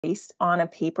based on a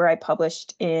paper I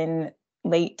published in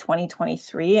late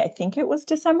 2023. I think it was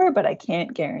December, but I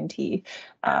can't guarantee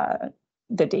the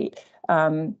date.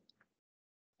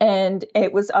 And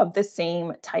it was of the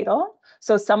same title.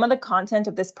 So some of the content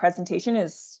of this presentation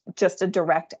is just a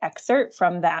direct excerpt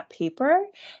from that paper,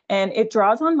 and it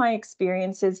draws on my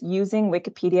experiences using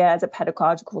Wikipedia as a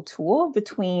pedagogical tool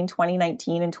between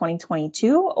 2019 and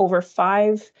 2022 over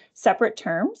 5 separate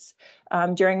terms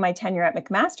during my tenure at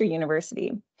McMaster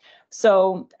University.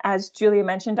 So as Julia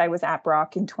mentioned, I was at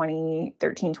Brock in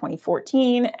 2013,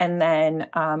 2014, and then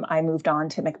I moved on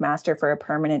to McMaster for a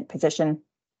permanent position.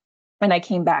 And I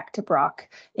came back to Brock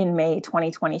in May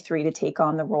 2023 to take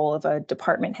on the role of a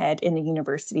department head in the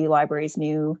university library's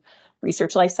new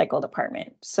research lifecycle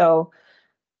department. So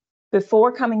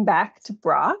before coming back to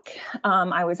Brock,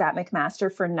 I was at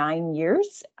McMaster for 9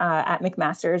 years, at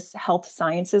McMaster's Health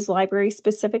Sciences Library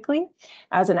specifically,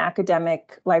 as an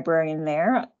academic librarian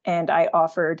there. And I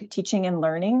offered teaching and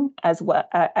learning as well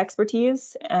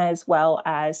expertise, as well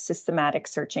as systematic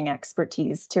searching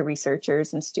expertise to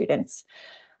researchers and students.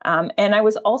 And I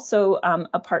was also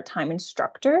a part-time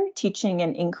instructor teaching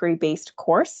an inquiry-based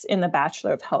course in the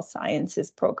Bachelor of Health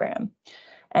Sciences program.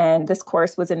 And this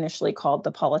course was initially called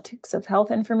The Politics of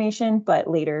Health Information, but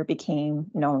later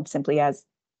became known simply as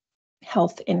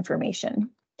Health Information.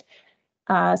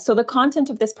 So the content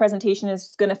of this presentation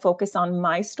is going to focus on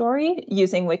my story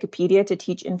using Wikipedia to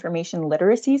teach information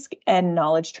literacy and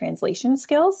knowledge translation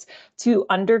skills to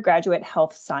undergraduate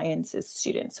health sciences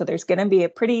students. So there's going to be a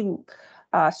pretty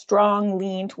strong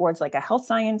lean towards like a health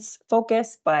science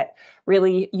focus, but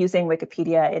really using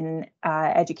Wikipedia in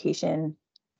education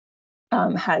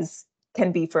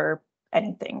can be for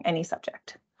anything, any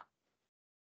subject.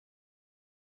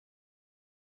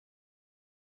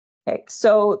 Okay,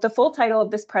 so the full title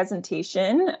of this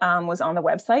presentation was on the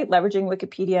website, Leveraging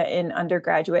Wikipedia in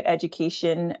Undergraduate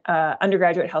Education,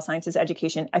 Undergraduate Health Sciences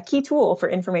Education, a key tool for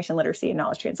information literacy and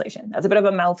knowledge translation. That's a bit of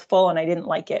a mouthful and I didn't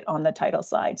like it on the title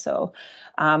slide. So,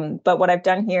 but what I've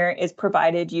done here is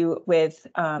provided you with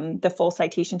the full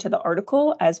citation to the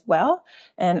article as well.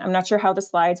 And I'm not sure how the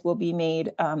slides will be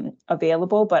made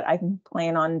available, but I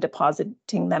plan on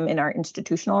depositing them in our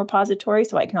institutional repository,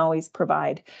 so I can always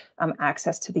provide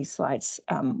access to these slides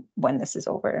when this is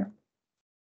over.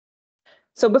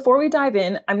 So before we dive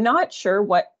in, I'm not sure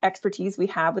what expertise we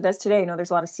have with us today. I know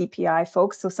there's a lot of CPI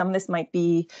folks, so some of this might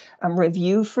be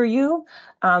review for you,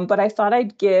 but I thought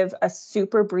I'd give a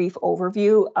super brief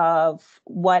overview of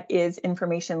what is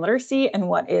information literacy and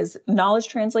what is knowledge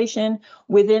translation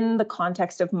within the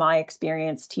context of my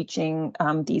experience teaching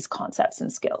these concepts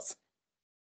and skills.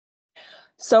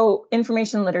 So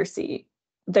information literacy.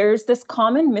 There's this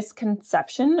common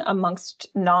misconception amongst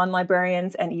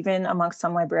non-librarians and even amongst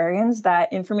some librarians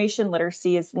that information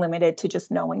literacy is limited to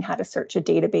just knowing how to search a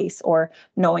database or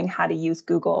knowing how to use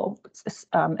Google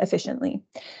efficiently.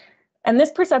 And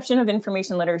this perception of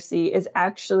information literacy is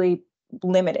actually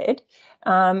limited.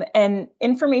 An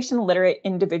information literate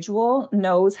individual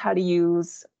knows how to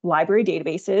use library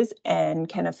databases and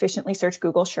can efficiently search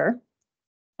Google, sure.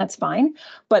 That's fine,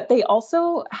 but they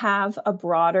also have a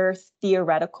broader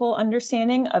theoretical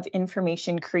understanding of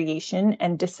information creation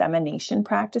and dissemination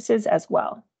practices as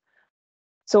well.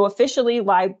 So officially,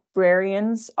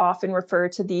 librarians often refer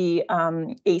to the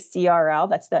ACRL,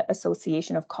 that's the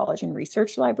Association of College and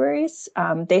Research Libraries.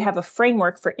 They have a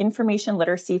framework for information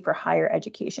literacy for higher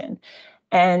education.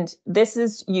 And this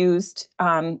is used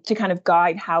to kind of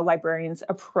guide how librarians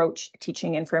approach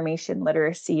teaching information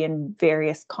literacy in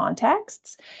various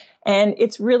contexts. And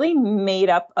it's really made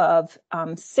up of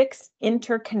 6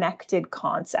 interconnected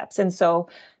concepts. And so,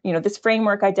 you know, this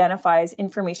framework identifies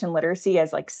information literacy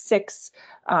as like 6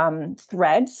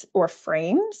 threads or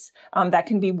frames that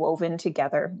can be woven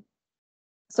together.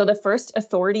 So the first,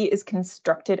 authority, is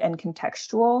constructed and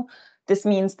contextual. This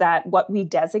means that what we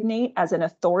designate as an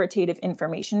authoritative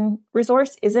information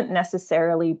resource isn't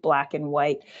necessarily black and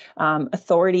white.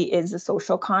 Authority is a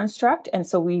social construct, and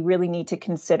so we really need to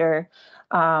consider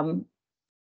how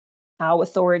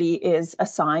authority is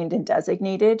assigned and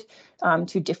designated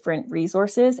to different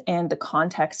resources, and the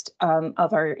context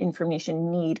of our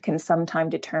information need can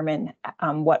sometimes determine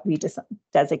what we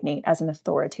designate as an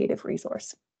authoritative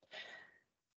resource.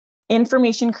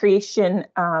 Information creation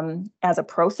as a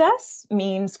process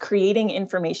means creating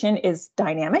information is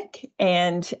dynamic,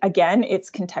 and again, it's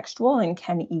contextual and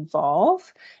can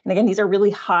evolve. And again, these are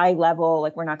really high level,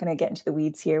 like we're not going to get into the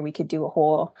weeds here. We could do a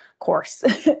whole course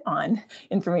on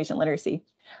information literacy.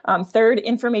 Third,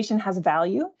 information has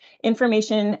value.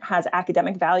 Information has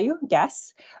academic value,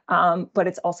 yes, but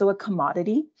it's also a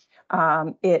commodity.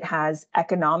 It has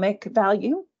economic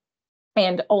value.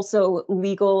 And also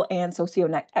legal and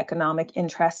socioeconomic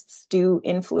interests do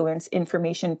influence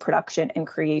information production and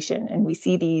creation. And we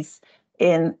see these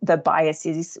in the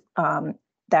biases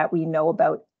that we know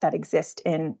about that exist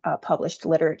in published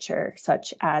literature,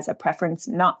 such as a preference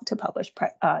not to publish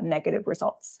negative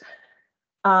results.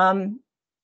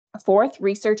 Fourth,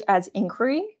 research as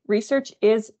inquiry. Research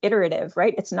is iterative,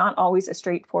 right? It's not always a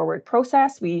straightforward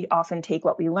process. We often take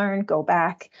what we learn, go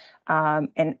back,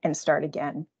 and start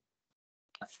again.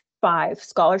 5,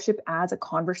 scholarship as a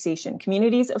conversation.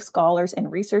 Communities of scholars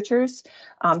and researchers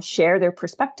share their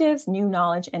perspectives, new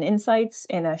knowledge, and insights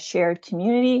in a shared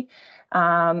community.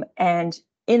 And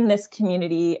in this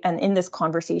community and in this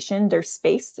conversation, there's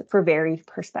space for varied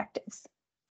perspectives.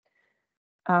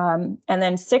 And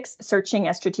then 6, searching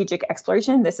as strategic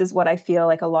exploration. This is what I feel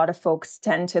like a lot of folks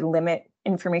tend to limit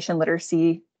information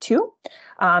literacy to.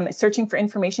 Searching for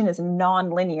information is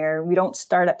non-linear. We don't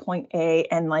start at point A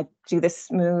and like do this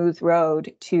smooth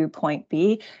road to point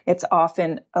B. It's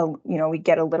often, we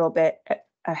get a little bit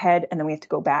ahead and then we have to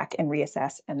go back and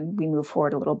reassess and we move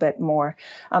forward a little bit more.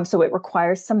 So it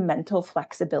requires some mental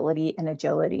flexibility and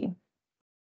agility.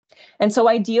 And so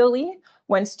ideally,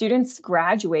 when students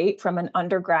graduate from an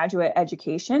undergraduate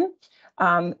education,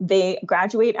 they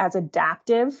graduate as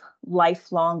adaptive,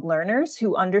 lifelong learners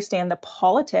who understand the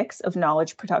politics of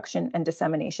knowledge production and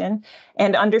dissemination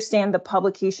and understand the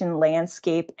publication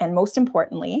landscape, and most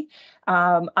importantly,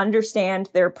 understand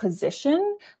their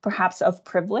position, perhaps of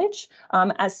privilege,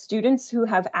 as students who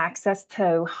have access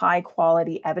to high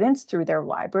quality evidence through their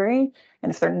library. And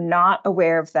if they're not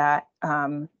aware of that,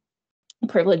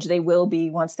 privilege, they will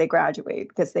be once they graduate,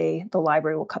 because the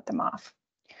library will cut them off.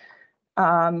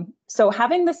 So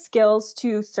having the skills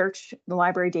to search the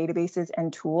library databases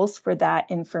and tools for that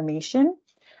information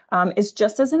is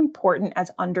just as important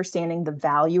as understanding the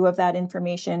value of that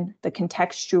information, the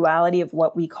contextuality of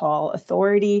what we call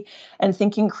authority, and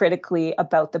thinking critically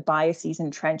about the biases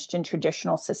entrenched in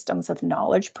traditional systems of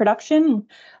knowledge production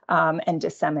and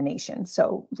dissemination,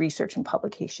 so research and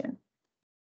publication.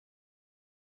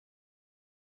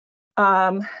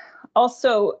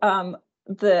 Also,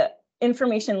 the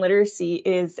information literacy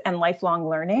and lifelong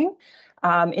learning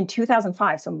in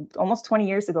 2005, so almost 20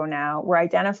 years ago now, were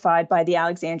identified by the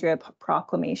Alexandria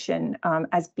Proclamation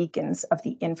as beacons of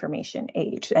the information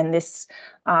age. And this,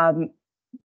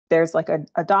 there's like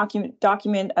a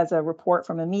document as a report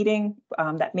from a meeting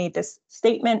that made this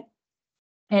statement.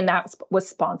 And that was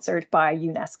sponsored by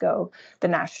UNESCO, the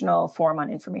National Forum on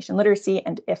Information Literacy,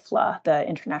 and IFLA, the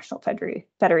International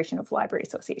Federation of Library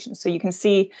Associations. So you can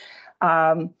see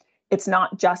it's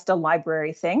not just a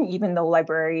library thing, even though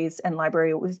libraries and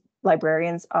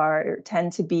librarians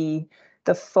tend to be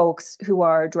the folks who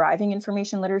are driving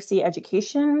information literacy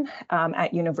education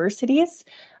at universities.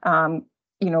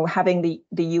 Having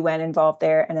the UN involved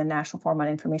there and a National Forum on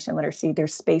Information Literacy,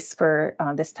 there's space for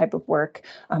this type of work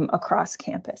across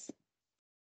campus.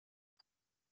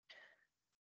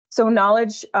 So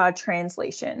knowledge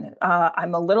translation.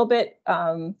 I'm a little bit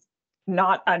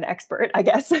not an expert, I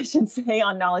guess I should say,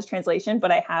 on knowledge translation,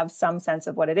 but I have some sense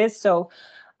of what it is. So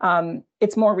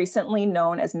it's more recently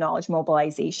known as knowledge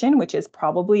mobilization, which is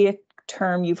probably a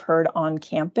term you've heard on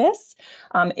campus.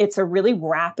 It's a really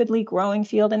rapidly growing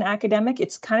field in academic.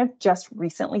 It's kind of just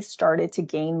recently started to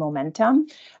gain momentum.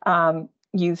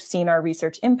 You've seen our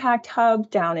Research Impact Hub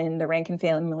down in the Rankin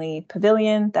Family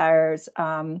Pavilion. There's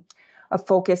a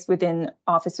focus within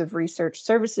Office of Research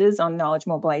Services on knowledge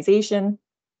mobilization.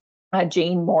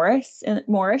 Jane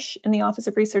Morrish in the Office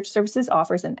of Research Services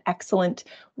offers an excellent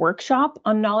workshop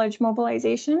on knowledge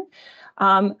mobilization.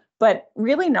 But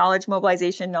really, knowledge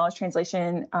mobilization, knowledge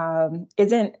translation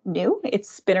isn't new.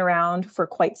 It's been around for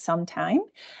quite some time.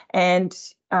 And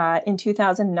in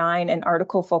 2009, an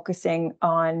article focused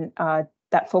on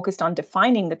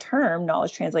defining the term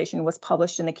knowledge translation was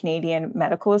published in the Canadian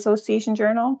Medical Association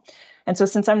Journal. And so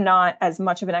since I'm not as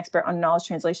much of an expert on knowledge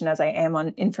translation as I am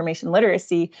on information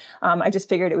literacy, I just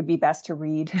figured it would be best to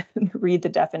read the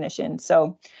definition.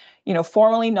 So,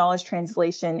 formally, knowledge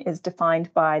translation is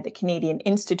defined by the Canadian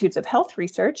Institutes of Health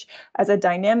Research as a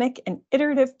dynamic and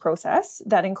iterative process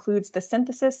that includes the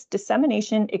synthesis,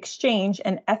 dissemination, exchange,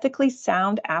 and ethically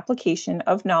sound application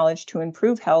of knowledge to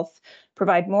improve health,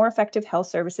 provide more effective health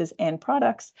services and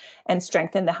products, and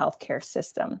strengthen the healthcare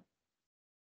system.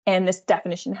 And this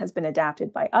definition has been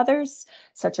adapted by others,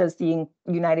 such as the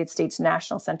United States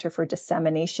National Center for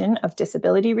Dissemination of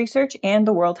Disability Research and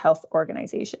the World Health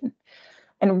Organization.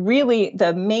 And really,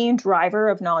 the main driver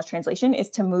of knowledge translation is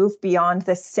to move beyond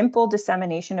the simple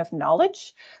dissemination of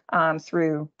knowledge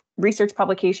through research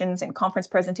publications and conference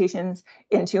presentations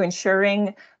into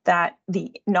ensuring that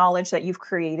the knowledge that you've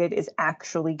created is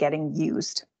actually getting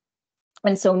used.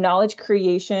 And so knowledge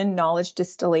creation, knowledge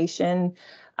distillation,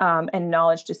 and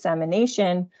knowledge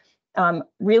dissemination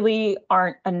really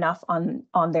aren't enough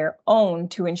on their own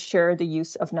to ensure the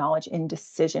use of knowledge in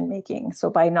decision making. So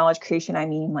by knowledge creation, I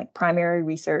mean like primary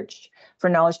research. For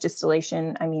knowledge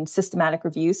distillation, I mean systematic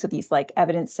review. So these like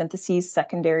evidence syntheses,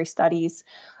 secondary studies,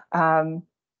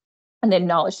 and then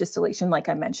knowledge distillation, like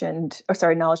I mentioned, or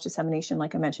sorry, knowledge dissemination,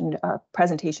 like I mentioned,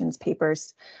 presentations,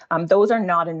 papers. Those are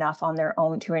not enough on their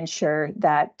own to ensure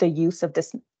that the use of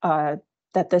this,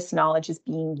 that this knowledge is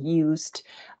being used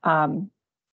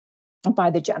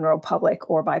by the general public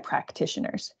or by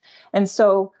practitioners. And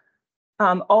so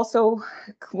also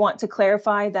want to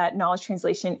clarify that knowledge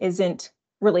translation isn't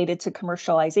related to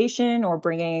commercialization or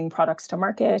bringing products to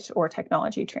market or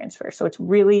technology transfer. So it's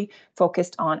really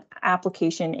focused on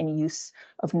application and use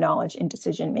of knowledge in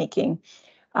decision making.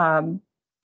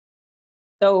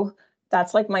 So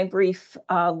that's like my brief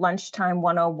lunchtime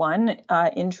 101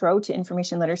 intro to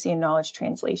information literacy and knowledge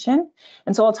translation.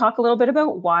 And so I'll talk a little bit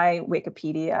about why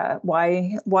Wikipedia,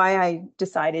 why I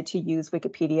decided to use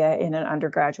Wikipedia in an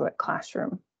undergraduate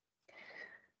classroom.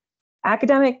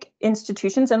 Academic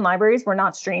institutions and libraries were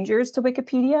not strangers to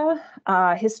Wikipedia.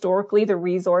 Historically, the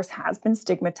resource has been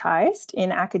stigmatized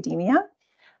in academia,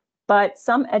 but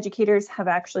some educators have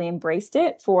actually embraced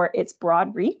it for its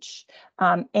broad reach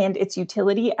and its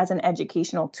utility as an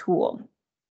educational tool.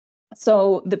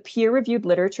 So the peer-reviewed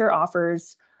literature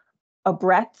offers a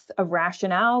breadth of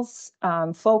rationales,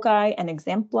 foci, and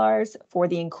exemplars for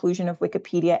the inclusion of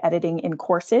Wikipedia editing in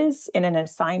courses, in an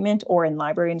assignment, or in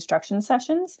library instruction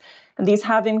sessions. And these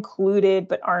have included,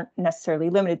 but aren't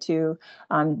necessarily limited to,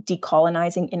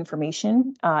 decolonizing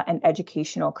information and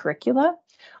educational curricula,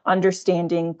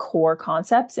 understanding core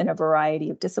concepts in a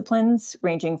variety of disciplines,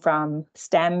 ranging from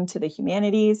STEM to the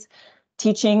humanities,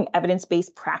 teaching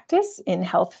evidence-based practice in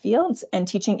health fields, and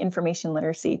teaching information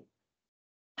literacy.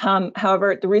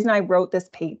 However, the reason I wrote this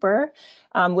paper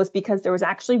was because there was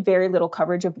actually very little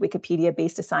coverage of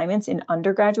Wikipedia-based assignments in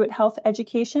undergraduate health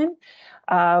education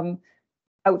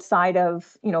outside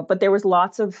of, but there was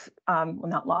lots of, well,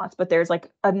 not lots, but there's like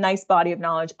a nice body of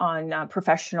knowledge on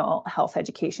professional health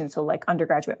education. So like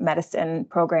undergraduate medicine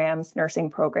programs, nursing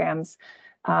programs,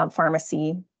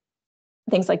 pharmacy,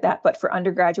 things like that. But for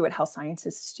undergraduate health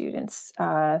sciences students,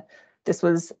 this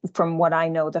was, from what I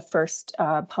know, the first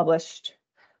published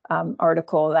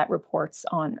article that reports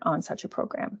on such a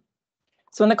program.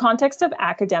 So in the context of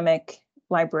academic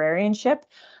librarianship,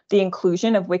 the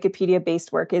inclusion of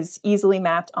Wikipedia-based work is easily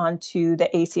mapped onto the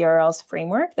ACRL's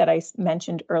framework that I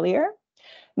mentioned earlier,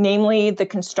 namely the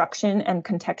construction and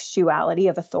contextuality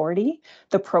of authority,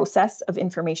 the process of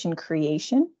information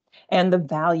creation, and the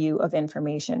value of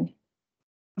information.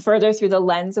 Further, through the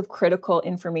lens of critical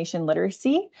information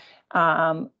literacy,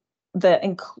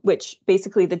 which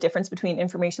basically the difference between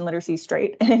information literacy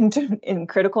straight and in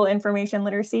critical information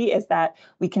literacy is that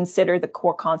we consider the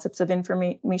core concepts of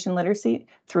information literacy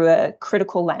through a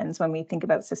critical lens when we think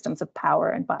about systems of power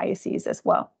and biases as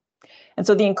well. And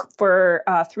so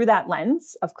through that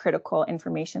lens of critical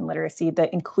information literacy,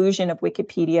 the inclusion of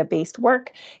Wikipedia-based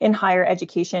work in higher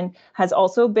education has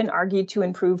also been argued to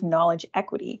improve knowledge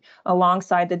equity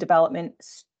alongside the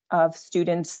development of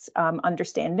students'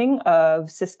 understanding of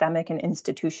systemic and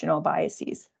institutional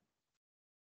biases.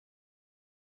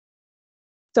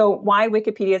 So why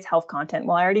Wikipedia's health content?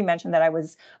 Well, I already mentioned that I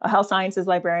was a health sciences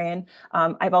librarian.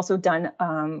 I've also done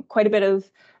quite a bit of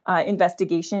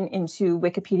investigation into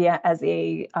Wikipedia as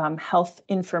a health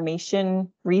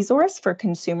information resource for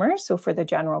consumers, so for the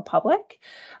general public.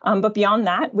 But beyond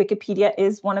that, Wikipedia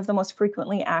is one of the most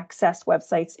frequently accessed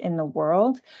websites in the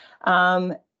world.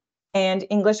 And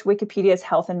English Wikipedia's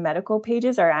health and medical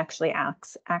pages are actually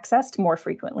accessed more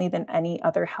frequently than any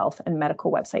other health and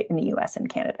medical website in the US and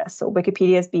Canada. So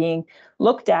Wikipedia is being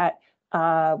looked at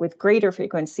with greater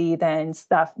frequency than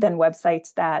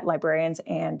websites that librarians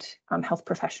and health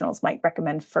professionals might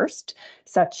recommend first,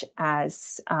 such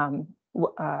as not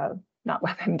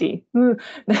WebMD,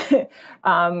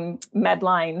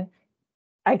 Medline.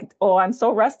 I'm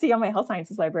so rusty on my health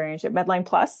sciences librarianship. Medline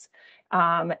Plus.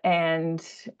 And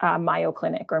Mayo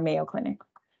Clinic or Mayo Clinic.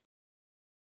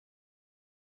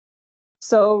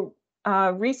 So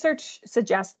research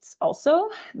suggests also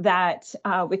that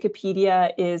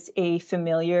Wikipedia is a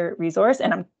familiar resource,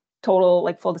 and I'm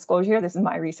full disclosure, this is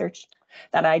my research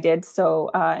that I did.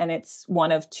 So, and it's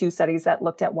one of two studies that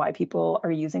looked at why people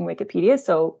are using Wikipedia.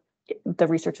 So the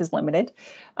research is limited.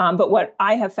 But what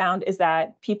I have found is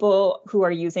that people who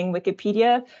are using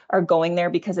Wikipedia are going there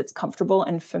because it's comfortable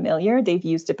and familiar. They've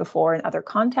used it before in other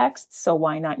contexts, so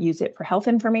why not use it for health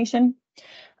information?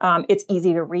 It's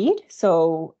easy to read,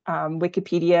 so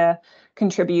Wikipedia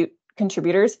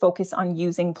contributors focus on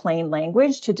using plain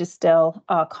language to distill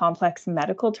complex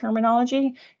medical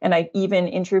terminology. And I've even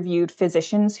interviewed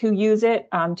physicians who use it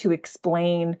to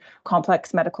explain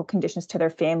complex medical conditions to their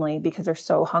family because they're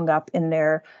so hung up in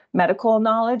their medical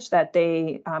knowledge that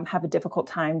they have a difficult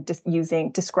time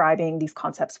describing these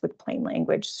concepts with plain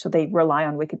language. So they rely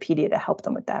on Wikipedia to help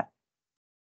them with that.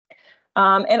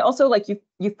 And also, like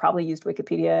you've probably used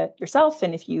Wikipedia yourself,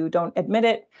 and if you don't admit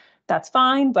it, that's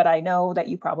fine, but I know that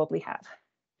you probably have.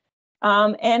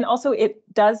 And also it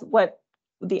does what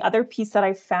the other piece that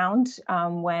I found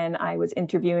when I was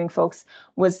interviewing folks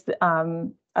was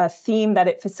a theme that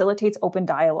it facilitates open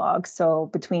dialogue, so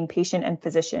between patient and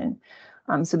physician.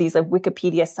 So these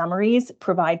Wikipedia summaries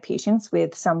provide patients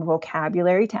with some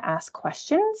vocabulary to ask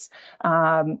questions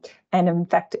and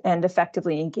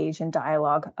effectively engage in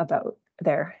dialogue about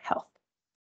their health.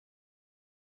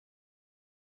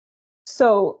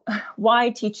 So why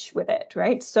teach with it,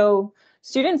 right? So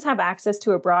students have access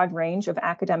to a broad range of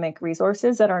academic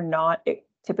resources that are not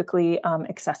typically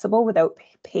accessible without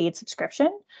paid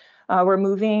subscription. We're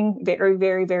moving very,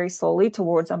 very, very slowly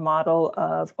towards a model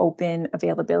of open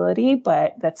availability,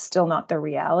 but that's still not the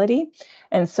reality.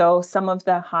 And so some of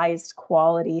the highest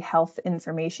quality health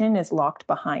information is locked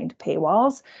behind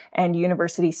paywalls, and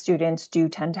university students do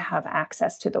tend to have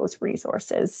access to those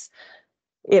resources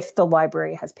if the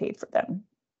library has paid for them.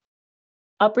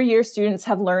 Upper year students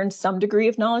have learned some degree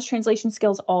of knowledge translation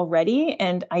skills already,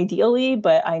 and ideally,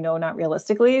 but I know not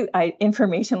realistically,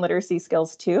 information literacy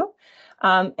skills too.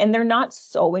 And they're not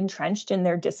so entrenched in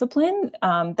their discipline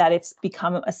that it's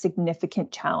become a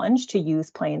significant challenge to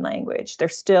use plain language. They're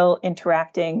still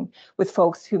interacting with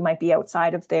folks who might be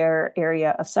outside of their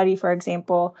area of study, for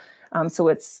example. So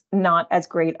it's not as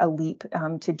great a leap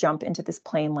to jump into this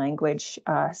plain language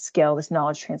skill, this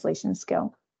knowledge translation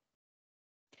skill.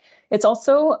 It's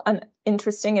also an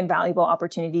interesting and valuable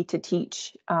opportunity to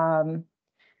teach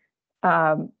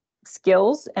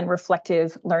skills and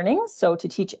reflective learning. So to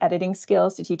teach editing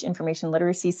skills, to teach information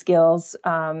literacy skills,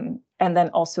 and then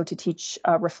also to teach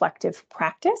reflective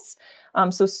practice.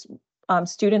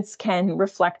 Students can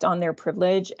reflect on their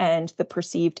privilege and the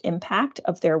perceived impact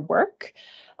of their work.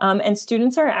 And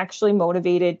students are actually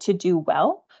motivated to do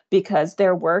well because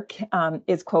their work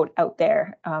is, quote, out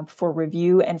there for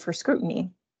review and for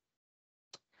scrutiny.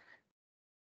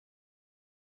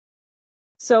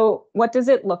 So what does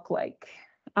it look like?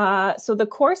 So the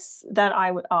course that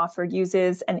I would offer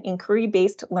uses an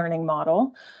inquiry-based learning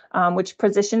model, which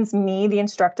positions me, the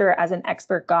instructor, as an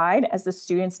expert guide as the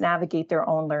students navigate their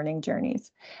own learning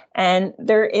journeys. And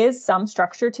there is some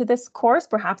structure to this course,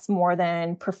 perhaps more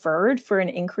than preferred for an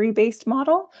inquiry-based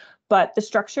model, but the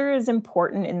structure is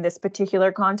important in this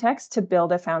particular context to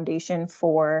build a foundation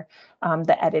for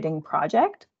the editing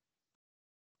project.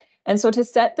 And so to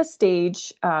set the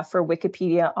stage for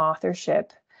Wikipedia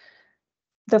authorship,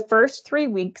 the first 3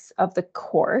 weeks of the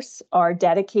course are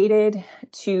dedicated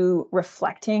to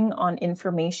reflecting on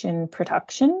information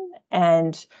production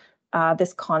and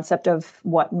this concept of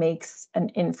what makes an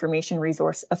information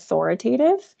resource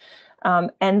authoritative.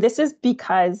 And this is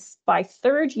because by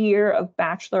third year of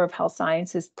Bachelor of Health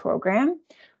Sciences program,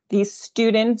 these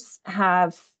students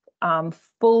have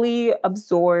fully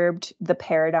absorbed the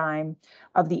paradigm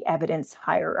of the evidence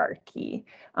hierarchy.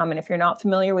 And if you're not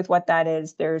familiar with what that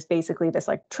is, there's basically this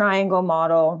like triangle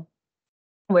model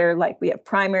where like we have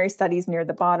primary studies near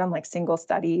the bottom, like single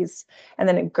studies, and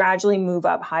then it gradually move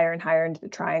up higher and higher into the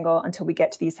triangle until we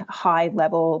get to these high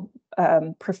level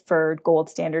preferred gold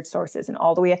standard sources. And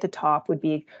all the way at the top would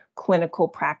be clinical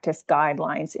practice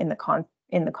guidelines in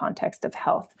the context of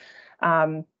health.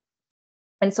 And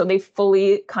so they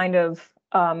fully kind of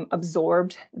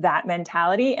absorbed that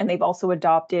mentality, and they've also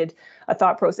adopted a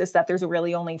thought process that there's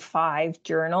really only 5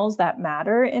 journals that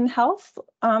matter in health.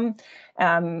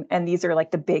 And these are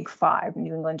like the big 5: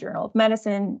 New England Journal of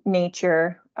Medicine,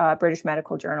 Nature, British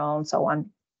Medical Journal, and so on.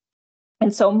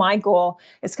 And so my goal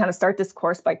is kind of start this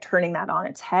course by turning that on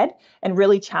its head and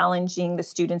really challenging the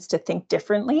students to think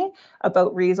differently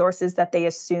about resources that they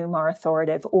assume are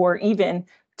authoritative, or even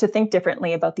to think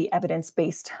differently about the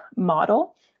evidence-based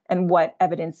model and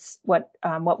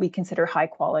what we consider high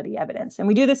quality evidence. And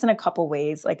we do this in a couple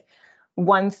ways. Like,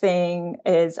 one thing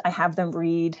is I have them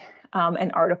read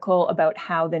an article about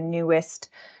how the newest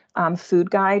food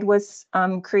guide was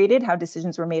created, how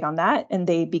decisions were made on that, and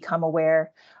they become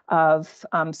aware of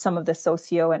some of the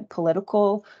socio and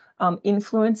political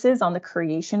influences on the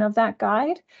creation of that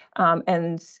guide.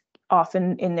 And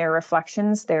often in their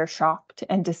reflections, they're shocked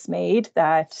and dismayed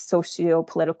that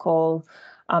socio-political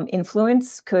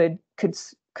influence could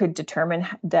determine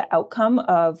the outcome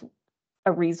of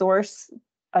a resource,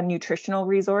 a nutritional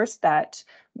resource that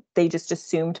they just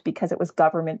assumed because it was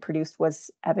government produced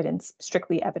was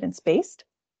strictly evidence-based.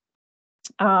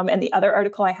 And the other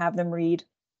article I have them read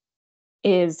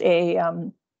is a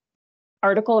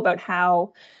article about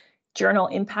how journal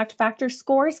impact factor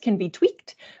scores can be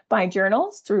tweaked by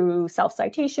journals through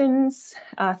self-citations,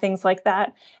 things like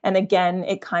that. And again,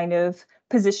 it kind of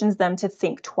positions them to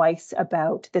think twice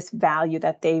about this value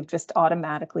that they've just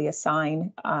automatically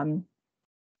assigned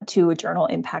to a journal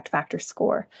impact factor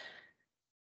score.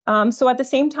 So at the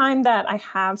same time that I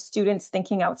have students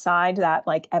thinking outside that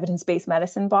like evidence-based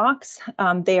medicine box,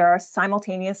 they are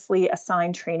simultaneously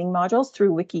assigned training modules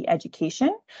through Wiki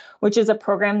Education, which is a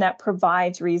program that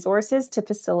provides resources to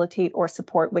facilitate or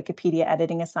support Wikipedia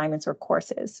editing assignments or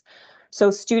courses. So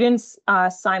students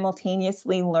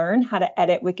simultaneously learn how to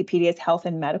edit Wikipedia's health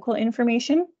and medical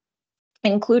information,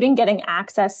 including getting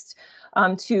access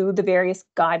to the various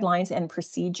guidelines and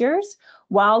procedures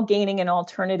while gaining an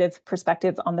alternative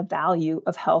perspective on the value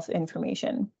of health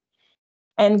information.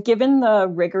 And given the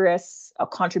rigorous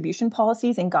contribution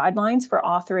policies and guidelines for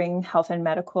authoring health and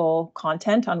medical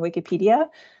content on Wikipedia,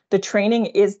 the training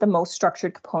is the most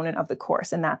structured component of the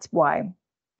course, and that's why.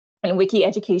 And Wiki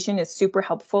Education is super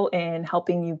helpful in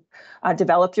helping you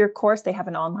develop your course. They have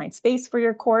an online space for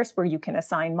your course where you can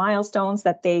assign milestones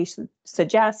that they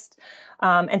suggest.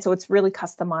 And so it's really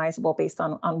customizable based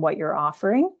on what you're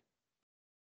offering.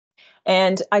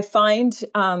 And I find,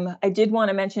 I did want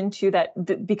to mention too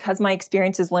that because my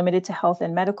experience is limited to health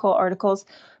and medical articles,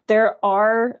 there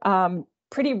are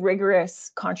pretty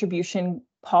rigorous contribution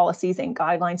policies and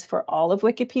guidelines for all of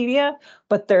Wikipedia,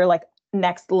 but they're like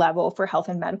next level for health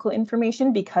and medical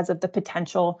information because of the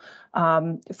potential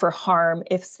for harm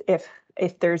if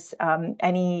there's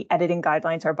any editing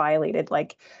guidelines are violated,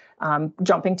 like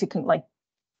jumping to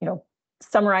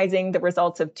summarizing the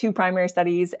results of 2 primary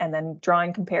studies and then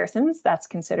drawing comparisons. That's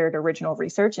considered original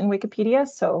research in Wikipedia.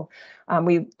 So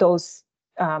those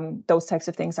types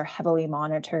of things are heavily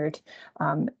monitored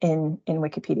in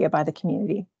Wikipedia by the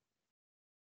community.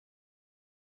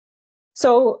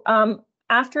 So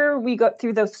after we got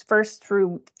through those first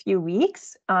few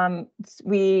weeks,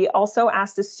 we also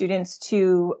asked the students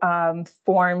to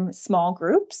form small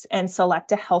groups and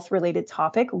select a health-related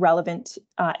topic relevant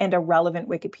and a relevant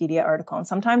Wikipedia article. And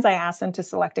sometimes I ask them to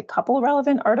select a couple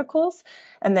relevant articles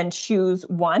and then choose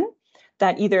one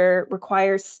that either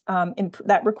requires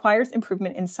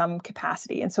improvement in some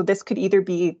capacity. And so this could either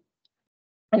be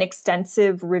an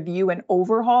extensive review and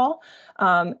overhaul,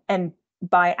 and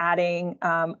by adding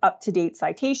up-to-date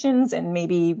citations and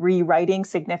maybe rewriting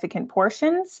significant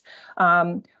portions.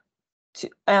 But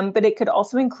it could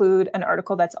also include an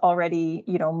article that's already,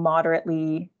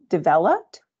 moderately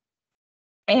developed.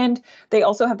 And they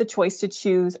also have the choice to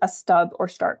choose a stub or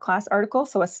start class article.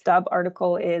 So a stub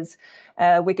article is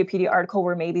a Wikipedia article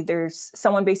where maybe there's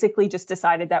someone basically just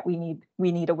decided that we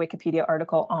need a Wikipedia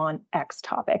article on X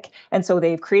topic. And so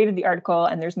they've created the article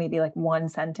and there's maybe like 1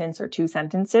 sentence or 2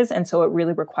 sentences. And so it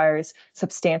really requires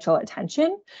substantial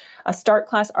attention. A start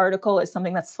class article is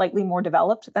something that's slightly more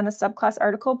developed than a subclass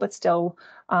article, but still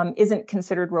isn't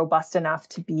considered robust enough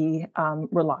to be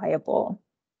reliable.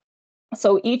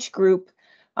 So each group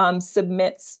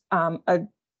submits a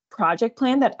project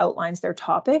plan that outlines their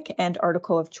topic and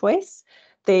article of choice.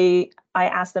 I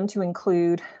ask them to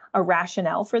include a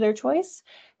rationale for their choice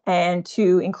and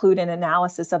to include an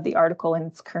analysis of the article in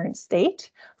its current state,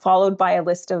 followed by a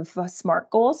list of SMART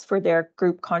goals for their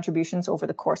group contributions over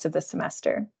the course of the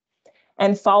semester.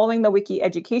 And following the Wiki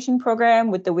Education program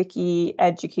with the Wiki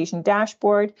Education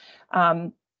dashboard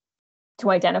to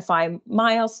identify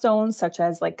milestones such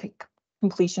as like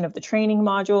completion of the training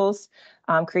modules,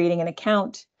 creating an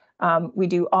account. We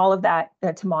do all of that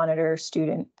to monitor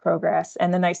student progress.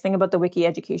 And the nice thing about the Wiki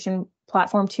Education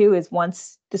platform too is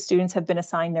once the students have been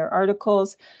assigned their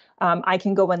articles, I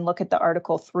can go and look at the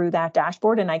article through that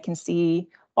dashboard and I can see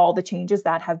all the changes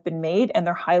that have been made, and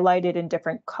they're highlighted in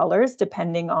different colors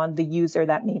depending on the user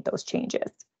that made those changes,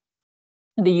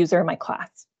 the user in my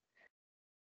class.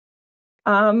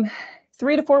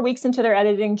 3 to 4 weeks into their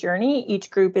editing journey, each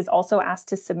group is also asked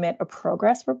to submit a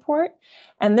progress report.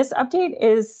 And this update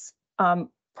is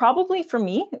probably for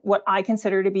me, what I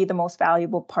consider to be the most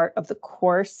valuable part of the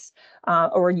course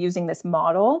or using this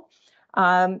model.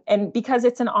 And because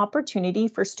it's an opportunity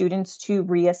for students to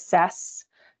reassess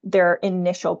their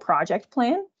initial project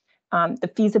plan,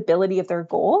 the feasibility of their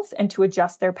goals, and to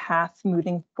adjust their path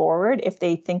moving forward if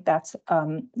they think that's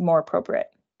more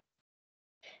appropriate.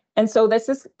 And so this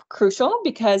is crucial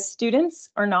because students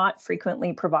are not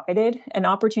frequently provided an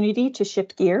opportunity to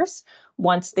shift gears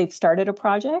once they've started a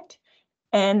project.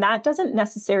 And that doesn't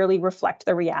necessarily reflect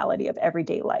the reality of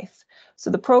everyday life. So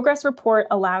the progress report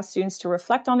allows students to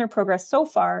reflect on their progress so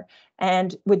far,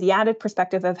 and with the added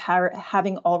perspective of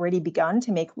having already begun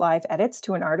to make live edits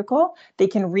to an article, they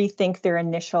can rethink their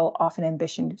initial, often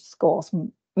ambitious goals.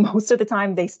 Most of the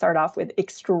time, they start off with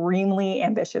extremely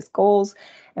ambitious goals.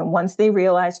 And once they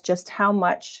realize just how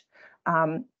much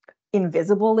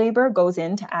invisible labor goes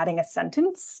into adding a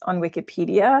sentence on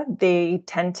Wikipedia, they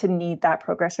tend to need that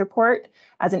progress report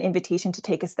as an invitation to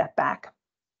take a step back.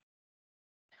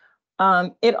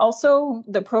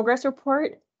 The progress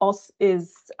report also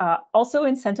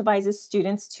incentivizes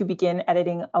students to begin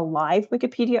editing a live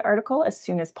Wikipedia article as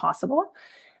soon as possible.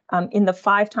 In the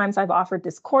 5 times I've offered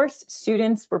this course,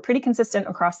 students were pretty consistent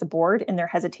across the board in their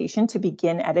hesitation to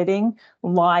begin editing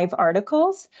live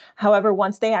articles. However,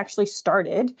 once they actually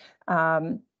started,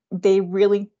 they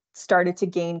really started to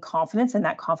gain confidence, and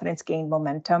that confidence gained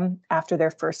momentum after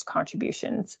their first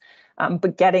contributions.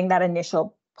 But getting that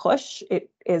initial push, it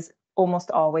is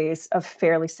almost always a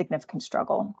fairly significant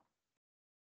struggle.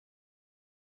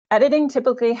 Editing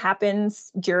typically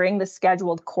happens during the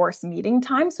scheduled course meeting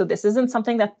time. So this isn't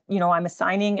something that, I'm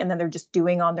assigning and then they're just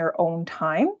doing on their own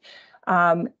time.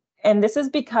 And this is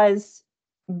because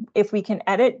if we can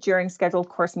edit during scheduled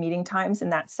course meeting times in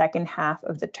that second half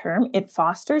of the term, it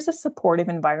fosters a supportive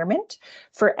environment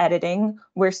for editing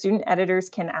where student editors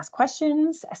can ask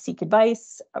questions, seek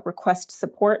advice, request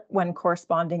support when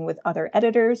corresponding with other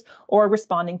editors, or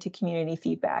responding to community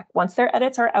feedback. Once their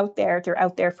edits are out there, they're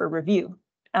out there for review.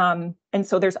 And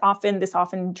so this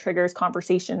often triggers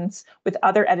conversations with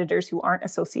other editors who aren't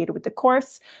associated with the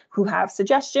course, who have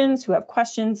suggestions, who have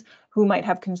questions, who might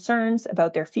have concerns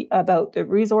about the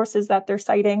resources that they're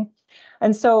citing.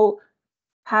 And so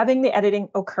having the editing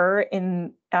occur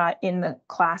in the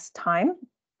class time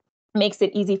makes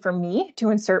it easy for me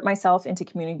to insert myself into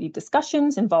community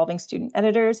discussions involving student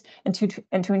editors and to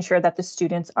ensure that the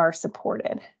students are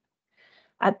supported.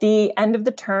 At the end of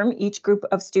the term, each group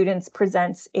of students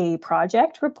presents a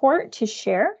project report to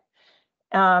share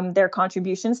their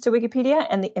contributions to Wikipedia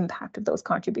and the impact of those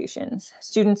contributions.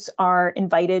 Students are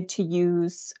invited to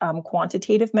use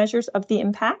quantitative measures of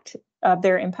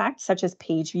their impact, such as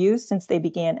page views, since they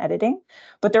began editing,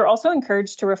 but they're also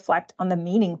encouraged to reflect on the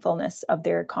meaningfulness of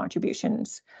their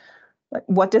contributions.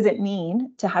 What does it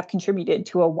mean to have contributed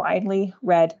to a widely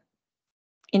read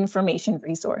information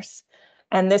resource?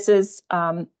 And this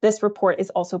report is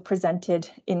also presented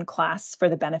in class for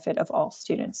the benefit of all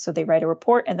students. So they write a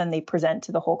report and then they present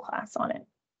to the whole class on it.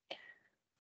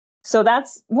 So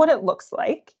that's what it looks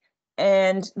like.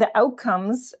 And the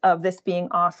outcomes of this being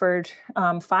offered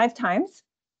 5 times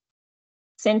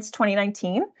since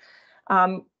 2019.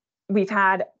 We've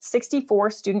had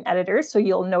 64 student editors, so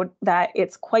you'll note that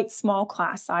it's quite small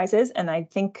class sizes, and I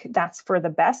think that's for the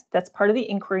best. That's part of the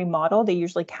inquiry model. They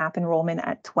usually cap enrollment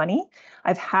at 20.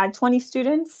 I've had 20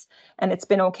 students, and it's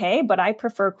been okay, but I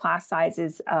prefer class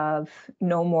sizes of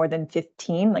no more than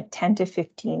 15, like 10 to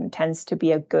 15 tends to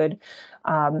be a good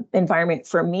environment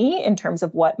for me in terms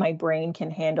of what my brain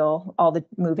can handle, all the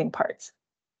moving parts.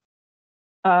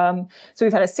 So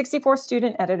we've had 64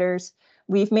 student editors.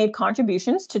 We've made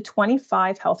contributions to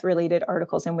 25 health-related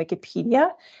articles in Wikipedia,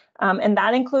 and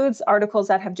that includes articles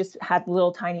that have just had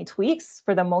little tiny tweaks.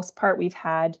 For the most part, we've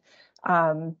had,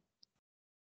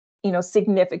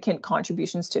 significant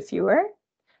contributions to fewer.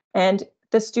 And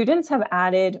the students have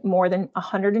added more than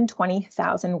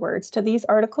 120,000 words to these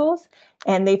articles,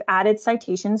 and they've added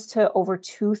citations to over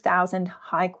 2,000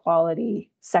 high-quality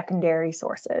secondary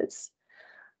sources.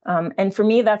 And for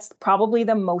me, that's probably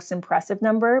the most impressive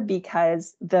number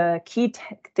because the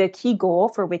key goal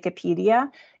for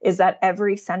Wikipedia is that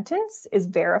every sentence is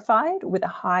verified with a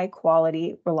high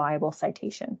quality, reliable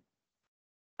citation.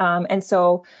 And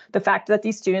so the fact that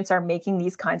these students are making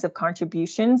these kinds of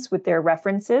contributions with their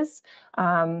references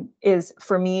is,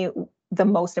 for me, the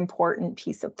most important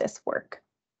piece of this work.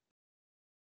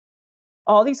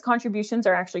 All these contributions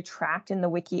are actually tracked in the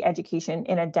Wiki Education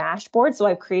in a dashboard. So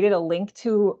I've created a link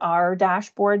to our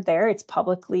dashboard there. It's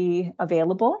publicly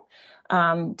available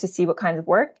to see what kinds of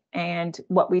work. And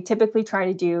what we typically try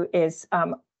to do is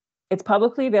it's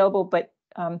publicly available, but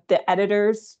the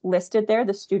editors listed there,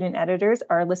 the student editors,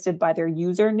 are listed by their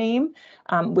username,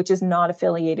 which is not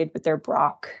affiliated with their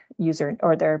Brock user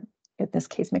or their in this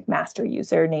case, McMaster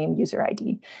username, user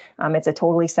ID. It's a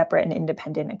totally separate and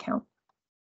independent account.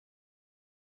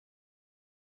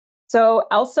 So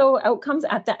also outcomes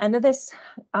at the end of this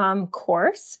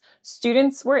course,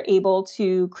 students were able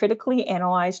to critically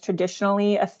analyze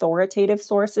traditionally authoritative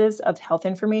sources of health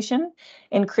information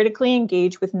and critically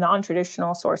engage with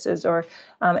non-traditional sources, or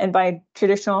and by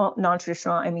traditional,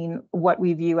 non-traditional, I mean what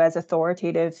we view as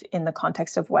authoritative in the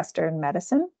context of Western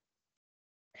medicine.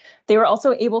 They were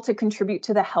also able to contribute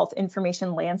to the health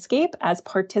information landscape as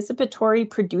participatory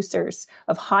producers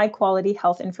of high quality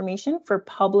health information for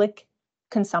public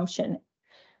consumption.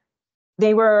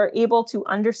 They were able to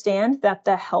understand that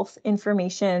the health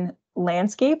information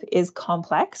landscape is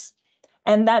complex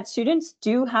and that students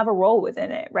do have a role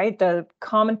within it, right? The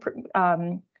common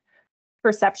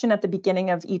perception at the beginning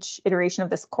of each iteration of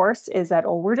this course is that,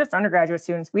 oh, we're just undergraduate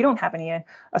students. We don't have any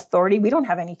authority. We don't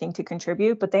have anything to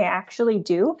contribute, but they actually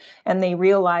do. And they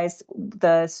realize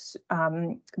the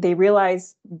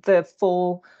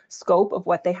full scope of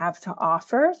what they have to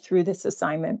offer through this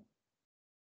assignment.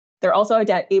 They're also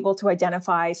able to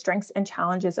identify strengths and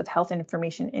challenges of health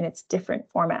information in its different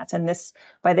formats. And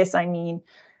by this, I mean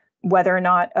whether or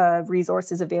not a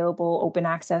resource is available, open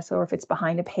access, or if it's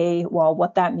behind a paywall,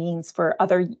 what that means for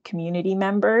other community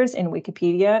members in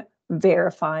Wikipedia,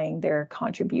 verifying their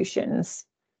contributions.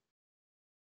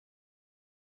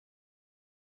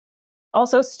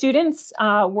 Also, students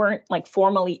weren't like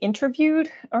formally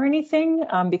interviewed or anything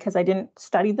because I didn't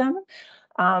study them,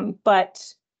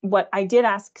 but what I did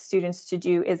ask students to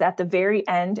do is at the very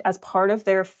end, as part of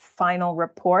their final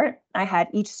report, I had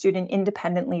each student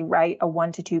independently write a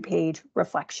 1 to 2 page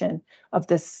reflection of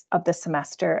the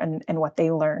semester and what they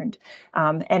learned,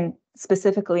 and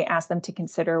specifically asked them to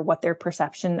consider what their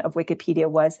perception of Wikipedia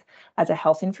was as a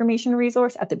health information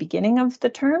resource at the beginning of the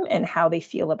term and how they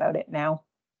feel about it now.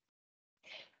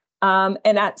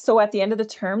 So at the end of the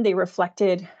term, they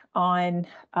reflected on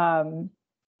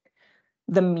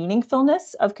the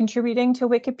meaningfulness of contributing to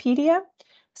Wikipedia.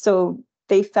 So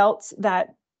they felt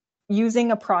that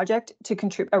using a project to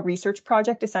contribute, a research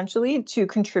project essentially, to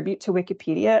contribute to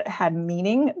Wikipedia had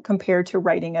meaning compared to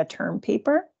writing a term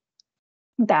paper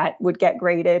that would get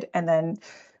graded and then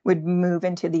would move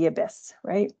into the abyss,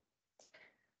 right?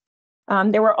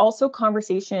 There were also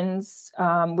conversations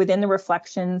within the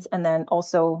reflections and then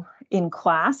also in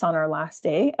class on our last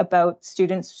day about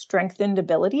students' strengthened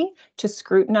ability to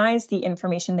scrutinize the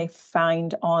information they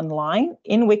find online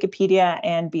in Wikipedia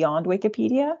and beyond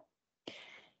Wikipedia.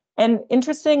 And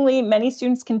interestingly, many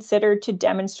students considered to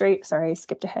demonstrate, sorry, I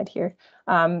skipped ahead here,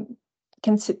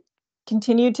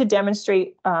 continued to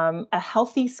demonstrate a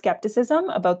healthy skepticism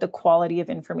about the quality of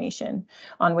information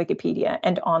on Wikipedia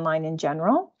and online in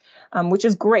general, which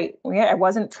is great. I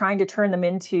wasn't trying to turn them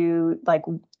into like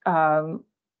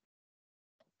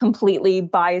completely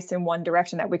biased in one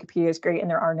direction, that Wikipedia is great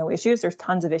and there are no issues. There's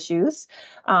tons of issues.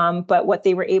 But what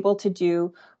they were able to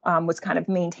do was kind of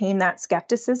maintain that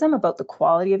skepticism about the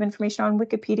quality of information on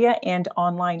Wikipedia and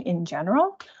online in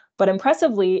general, but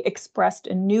impressively expressed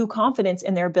a new confidence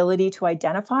in their ability to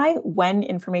identify when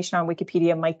information on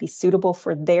Wikipedia might be suitable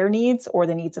for their needs or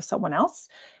the needs of someone else,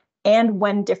 and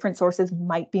when different sources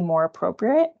might be more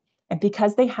appropriate. And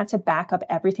because they had to back up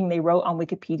everything they wrote on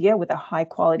Wikipedia with a high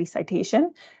quality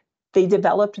citation, they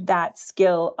developed that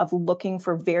skill of looking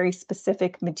for very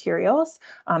specific materials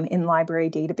in library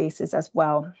databases as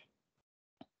well.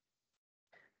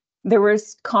 There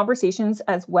was conversations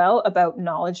as well about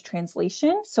knowledge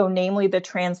translation. So namely the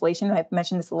translation, I've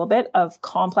mentioned this a little bit, of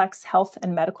complex health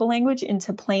and medical language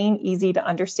into plain, easy to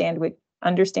understand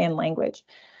language.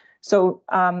 So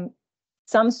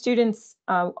some students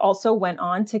also went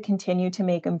on to continue to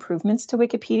make improvements to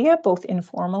Wikipedia, both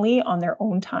informally on their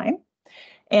own time,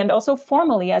 and also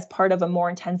formally as part of a more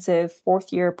intensive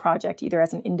fourth-year project, either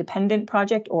as an independent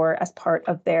project or as part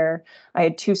of I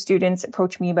had 2 students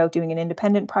approach me about doing an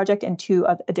independent project and 2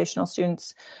 additional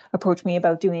students approach me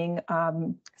about doing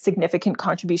significant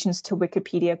contributions to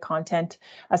Wikipedia content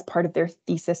as part of their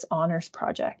thesis honors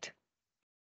project.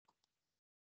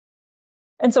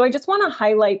 And so I just want to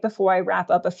highlight before I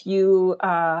wrap up a few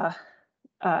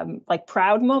like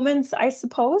proud moments, I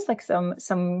suppose, like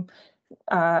some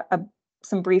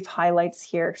brief highlights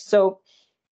here. So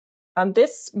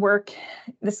this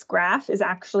graph is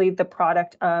actually the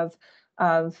product of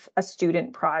a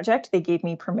student project. They gave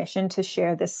me permission to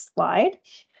share this slide.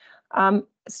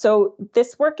 So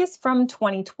this work is from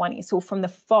 2020. So from the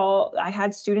fall, I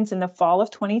had students in the fall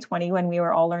of 2020 when we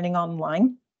were all learning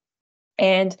online.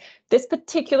 And this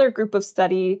particular group of students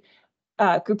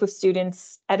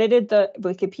edited the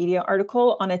Wikipedia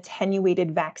article on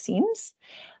attenuated vaccines.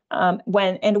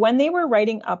 When they were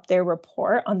writing up their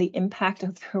report on the impact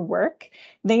of their work,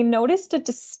 they noticed a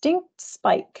distinct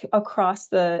spike across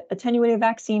the attenuated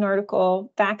vaccine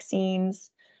article, vaccines.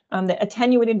 The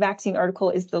attenuated vaccine article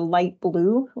is the light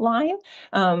blue line,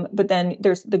 but then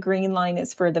there's the green line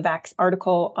is for the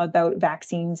article about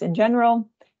vaccines in general.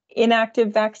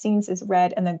 Inactive vaccines is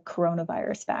red, and then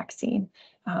coronavirus vaccine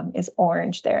is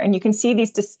orange there. And you can see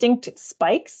these distinct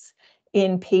spikes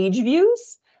in page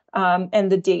views and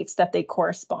the dates that they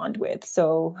correspond with.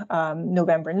 So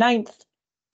November 9th,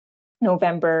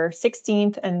 November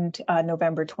 16th, and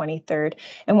November 23rd.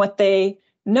 And what they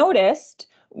noticed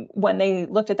when they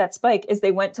looked at that spike is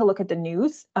they went to look at the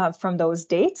news from those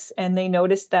dates, and they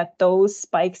noticed that those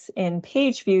spikes in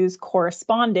page views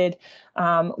corresponded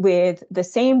with the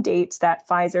same dates that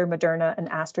Pfizer, Moderna, and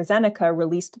AstraZeneca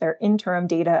released their interim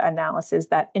data analysis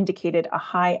that indicated a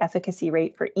high efficacy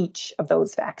rate for each of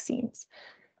those vaccines.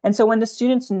 And so when the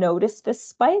students noticed this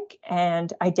spike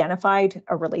and identified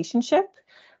a relationship,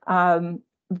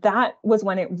 that was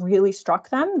when it really struck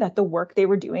them that the work they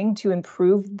were doing to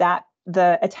improve that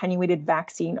the attenuated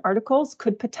vaccine articles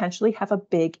could potentially have a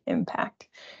big impact.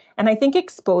 And I think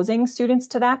exposing students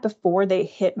to that before they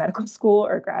hit medical school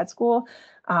or grad school,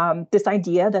 this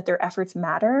idea that their efforts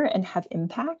matter and have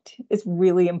impact is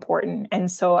really important.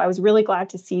 And so I was really glad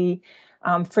to see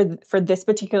for this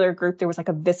particular group, there was like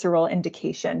a visceral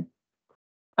indication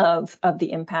of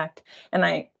the impact.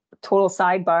 And total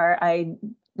sidebar, I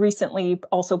recently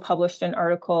also published an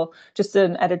article, just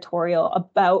an editorial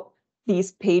about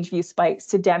these page view spikes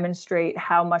to demonstrate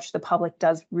how much the public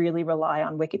does really rely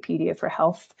on Wikipedia for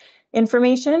health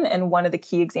information. And one of the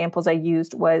key examples I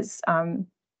used was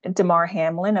Damar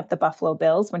Hamlin of the Buffalo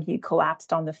Bills when he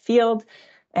collapsed on the field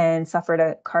and suffered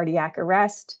a cardiac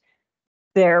arrest.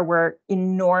 There were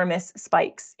enormous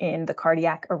spikes in the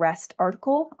cardiac arrest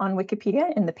article on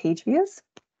Wikipedia in the page views.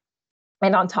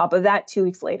 And on top of that, 2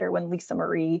 weeks later, when Lisa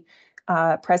Marie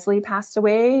Presley passed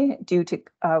away due to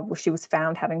she was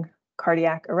found having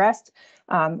cardiac arrest,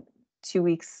 2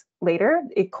 weeks later,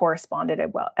 it corresponded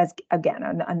as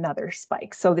again another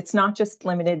spike. So it's not just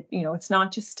limited, it's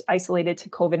not just isolated to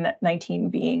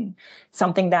COVID-19 being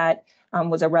something that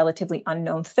was a relatively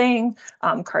unknown thing.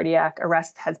 Cardiac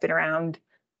arrest has been around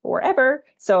forever.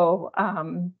 So,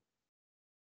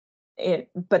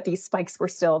 but these spikes were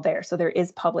still there. So there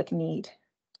is public need.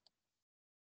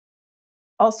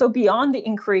 Also, beyond the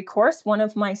inquiry course, one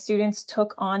of my students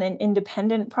took on an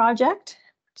independent project,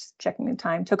 just checking the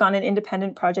time, took on an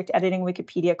independent project editing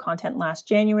Wikipedia content last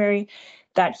January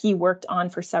that he worked on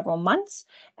for several months.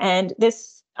 And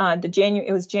this,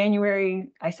 it was January,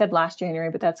 I said last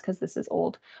January, but that's because this is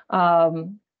old.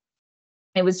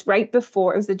 It was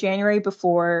the January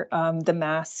before the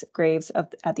mass graves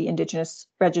at the Indigenous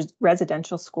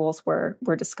residential schools were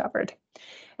discovered.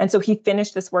 And so he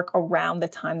finished this work around the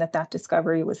time that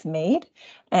discovery was made.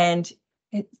 And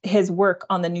his work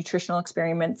on the nutritional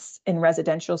experiments in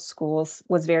residential schools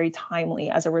was very timely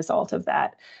as a result of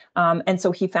that. And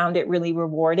so he found it really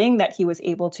rewarding that he was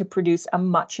able to produce a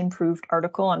much improved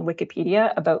article on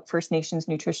Wikipedia about First Nations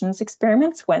nutrition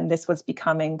experiments when this was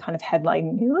becoming kind of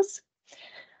headline news.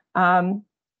 And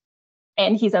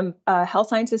he's a health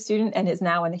sciences student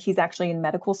and he's actually in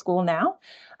medical school now.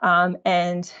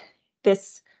 And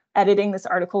editing this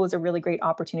article was a really great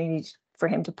opportunity for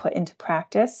him to put into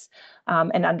practice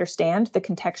and understand the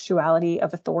contextuality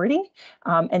of authority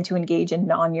and to engage in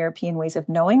non-European ways of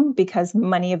knowing, because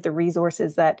many of the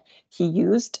resources that he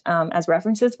used as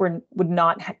references would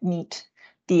not meet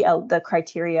the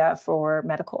criteria for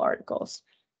medical articles.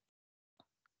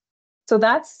 So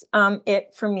that's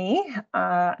it for me.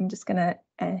 I'm just going to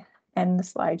end the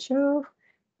slideshow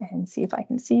and see if I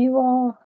can see you all.